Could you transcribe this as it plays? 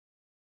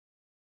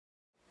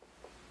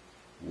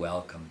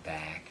Welcome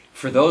back.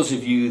 For those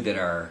of you that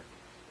are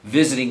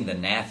visiting the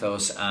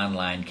Gnathos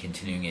online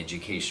continuing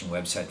education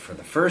website for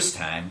the first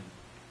time,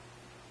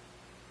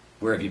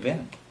 where have you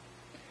been?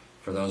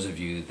 For those of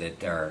you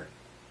that are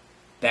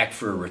back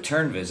for a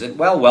return visit,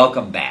 well,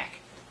 welcome back.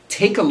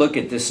 Take a look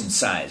at this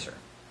incisor.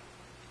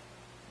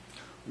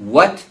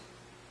 What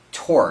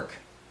torque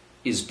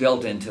is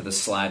built into the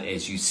slot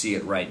as you see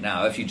it right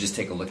now? If you just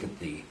take a look at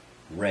the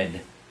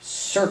red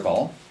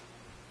circle,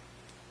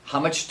 how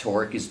much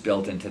torque is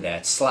built into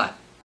that slot?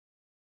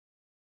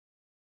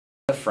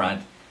 The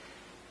front,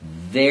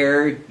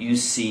 there you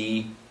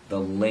see the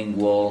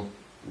lingual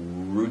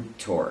root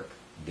torque.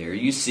 There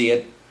you see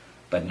it.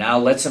 But now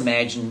let's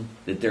imagine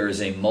that there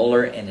is a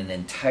molar and an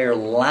entire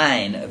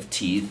line of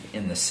teeth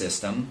in the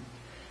system.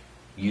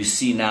 You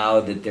see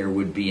now that there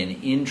would be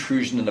an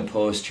intrusion in the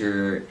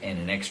posterior and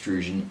an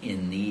extrusion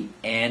in the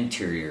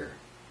anterior.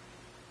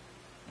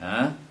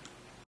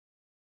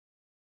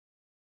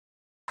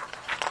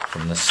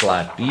 From the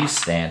slot B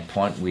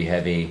standpoint, we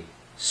have a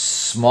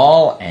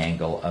small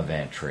angle of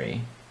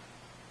entry,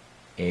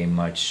 a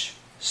much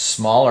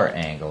smaller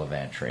angle of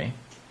entry,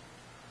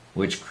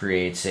 which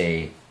creates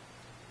a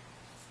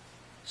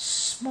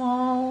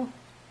small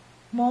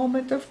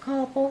moment of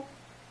couple,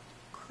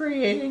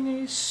 creating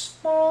a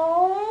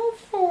small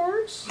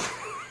force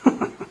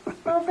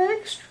of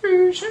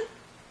extrusion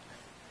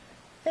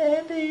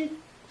and a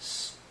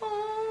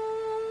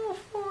small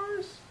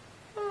force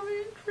of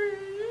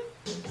intrusion.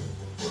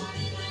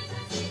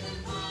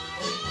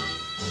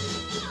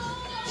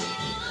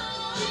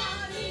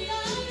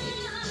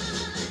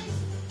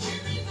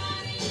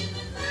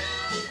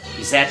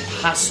 Is that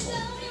possible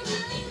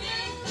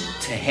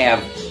to have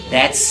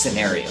that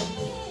scenario?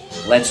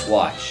 Let's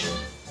watch.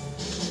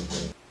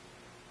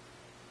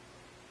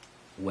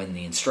 When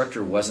the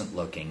instructor wasn't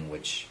looking,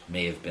 which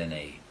may have been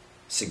a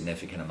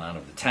significant amount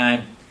of the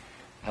time,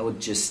 I would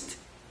just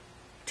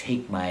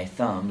take my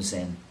thumbs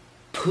and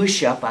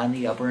push up on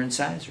the upper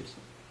incisors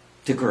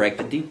to correct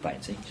the deep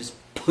bites. Just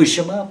push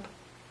them up.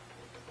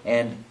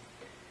 And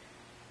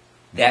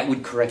that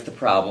would correct the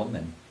problem.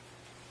 And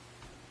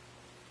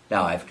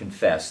now I've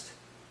confessed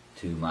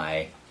to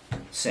my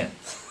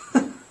sins.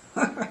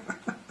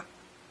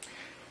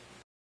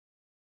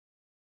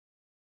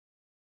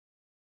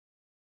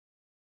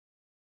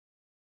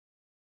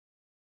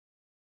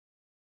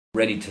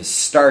 Ready to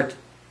start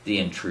the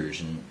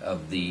intrusion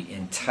of the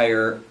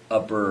entire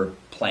upper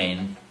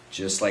plane,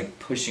 just like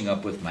pushing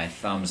up with my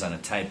thumbs on a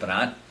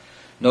Typodont.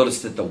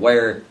 Notice that the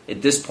wire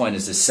at this point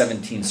is a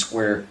 17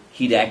 square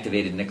heat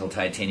activated nickel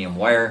titanium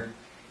wire.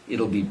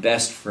 It'll be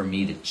best for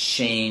me to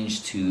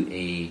change to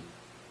a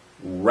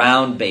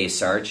round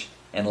base arch,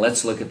 and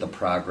let's look at the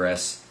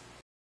progress.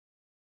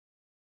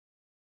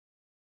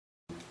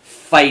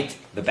 Fight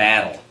the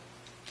battle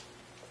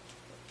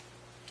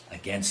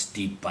against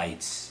deep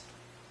bites.